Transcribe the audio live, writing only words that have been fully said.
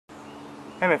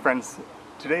Hey my friends,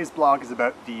 today's blog is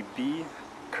about the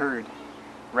Kurd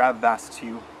RAV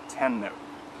Vast2 10 note.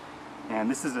 And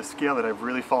this is a scale that I've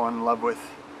really fallen in love with.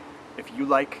 If you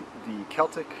like the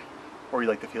Celtic or you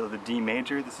like the feel of the D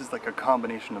major, this is like a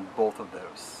combination of both of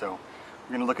those. So we're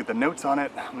going to look at the notes on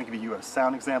it, I'm going to give you a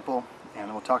sound example, and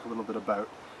then we'll talk a little bit about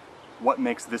what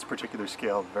makes this particular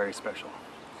scale very special.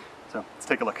 So let's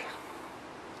take a look.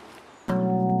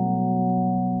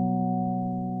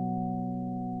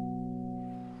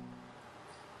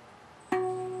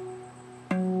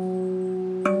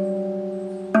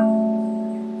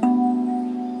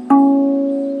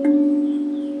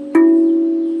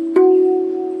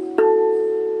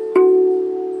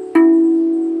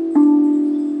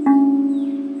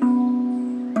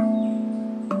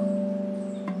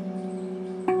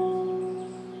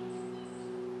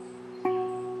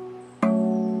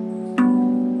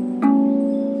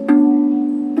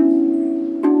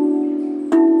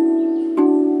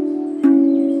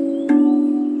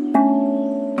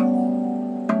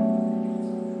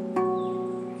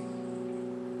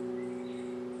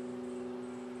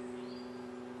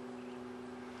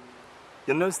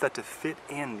 You'll notice that to fit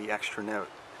in the extra note,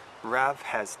 RAV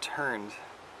has turned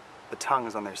the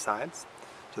tongues on their sides,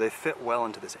 so they fit well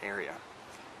into this area.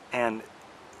 And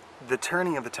the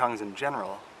turning of the tongues in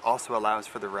general also allows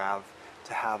for the RAV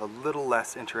to have a little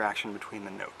less interaction between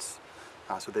the notes.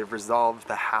 So they've resolved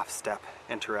the half-step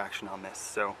interaction on this.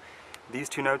 So these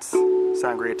two notes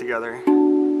sound great together,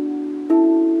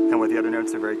 and with the other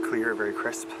notes they're very clear, very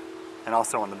crisp. And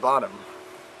also on the bottom,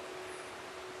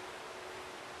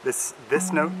 this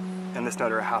note and this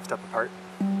note are a half step apart,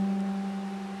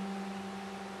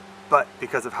 but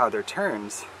because of how they're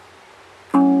turned,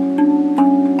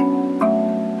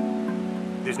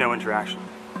 there's no interaction.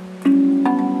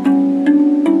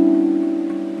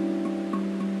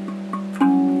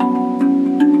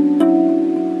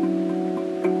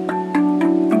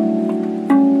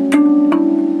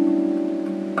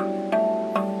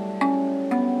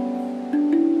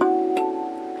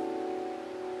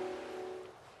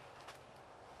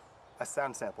 A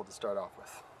sound sample to start off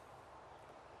with.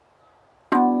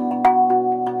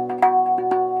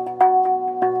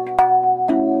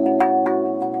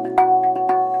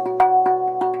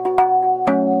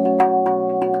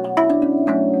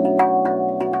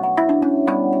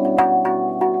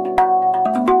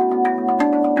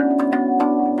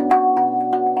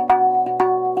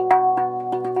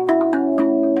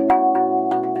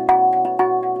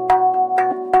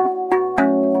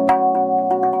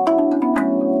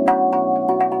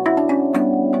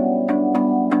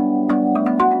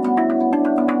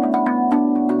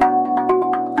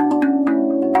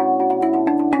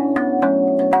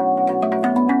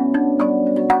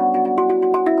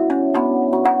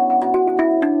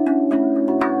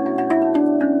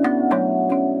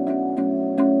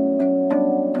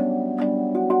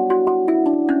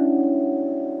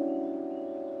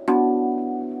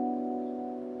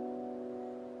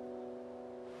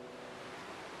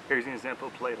 Here's an example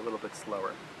played a little bit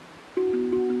slower.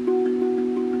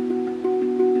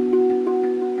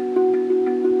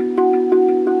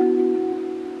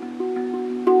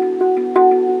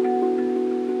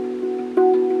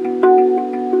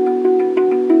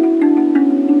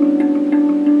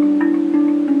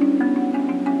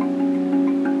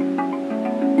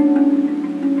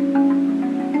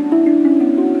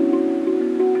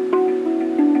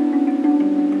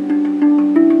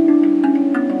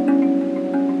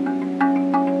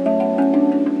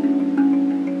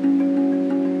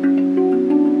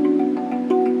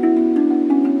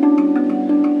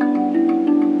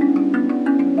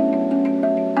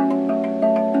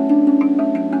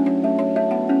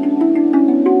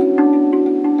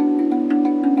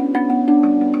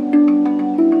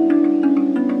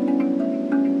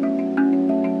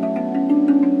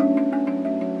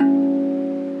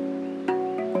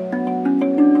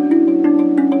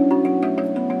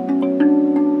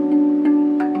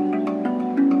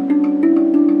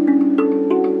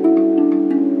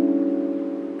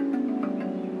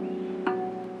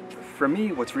 For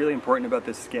me, what's really important about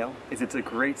this scale is it's a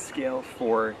great scale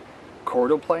for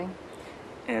chordal playing,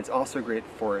 and it's also great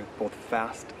for both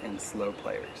fast and slow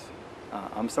players.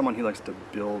 I'm someone who likes to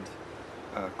build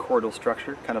a chordal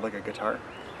structure, kind of like a guitar,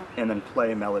 and then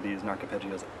play melodies and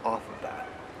arpeggios off of that.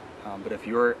 But if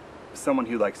you're someone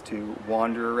who likes to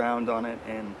wander around on it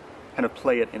and kind of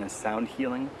play it in a sound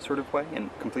healing sort of way and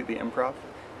completely improv,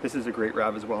 this is a great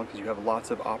RAV as well because you have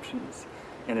lots of options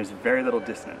and there's very little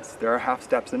dissonance. There are half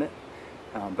steps in it,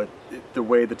 but the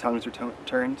way the tongues are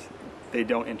turned, they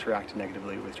don't interact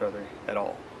negatively with each other at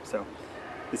all. So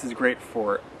this is great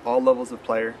for all levels of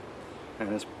player.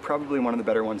 and it's probably one of the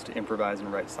better ones to improvise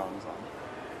and write songs on.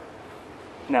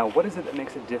 Now, what is it that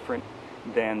makes it different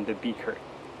than the B Kurd?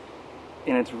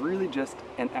 And it's really just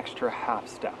an extra half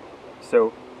step.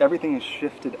 So everything is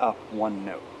shifted up one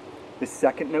note. The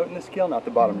second note in the scale, not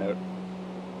the bottom note,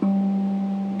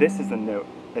 this is the note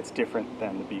that's different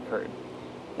than the B Kurd.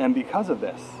 And because of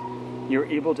this, you're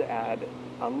able to add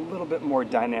a little bit more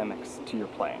dynamics to your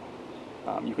playing.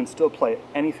 You can still play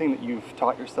anything that you've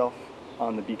taught yourself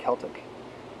on the B Celtic.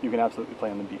 You can absolutely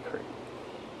play on the B Kurd.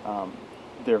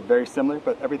 They're very similar,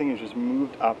 but everything is just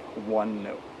moved up one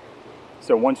note.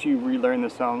 So once you relearn the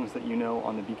songs that you know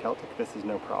on the B Celtic, this is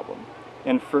no problem.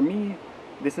 And for me,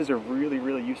 this is a really,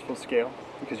 really useful scale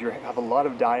because you have a lot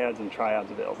of dyads and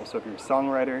triads available. So if you're a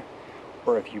songwriter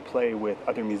or if you play with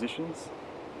other musicians,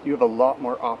 you have a lot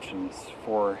more options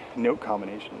for note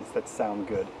combinations that sound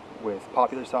good with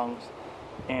popular songs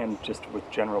and just with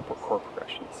general chord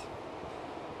progressions.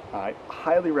 I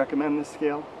highly recommend this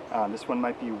scale. This one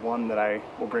might be one that I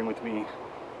will bring with me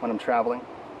when I'm traveling,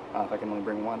 if I can only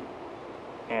bring one.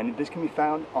 And this can be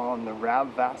found on the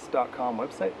ravvast.com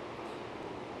website.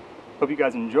 Hope you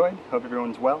guys enjoyed, hope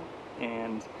everyone's well,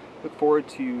 and look forward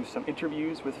to some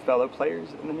interviews with fellow players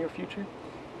in the near future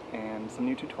and some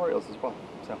new tutorials as well.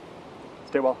 So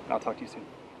stay well, and I'll talk to you soon.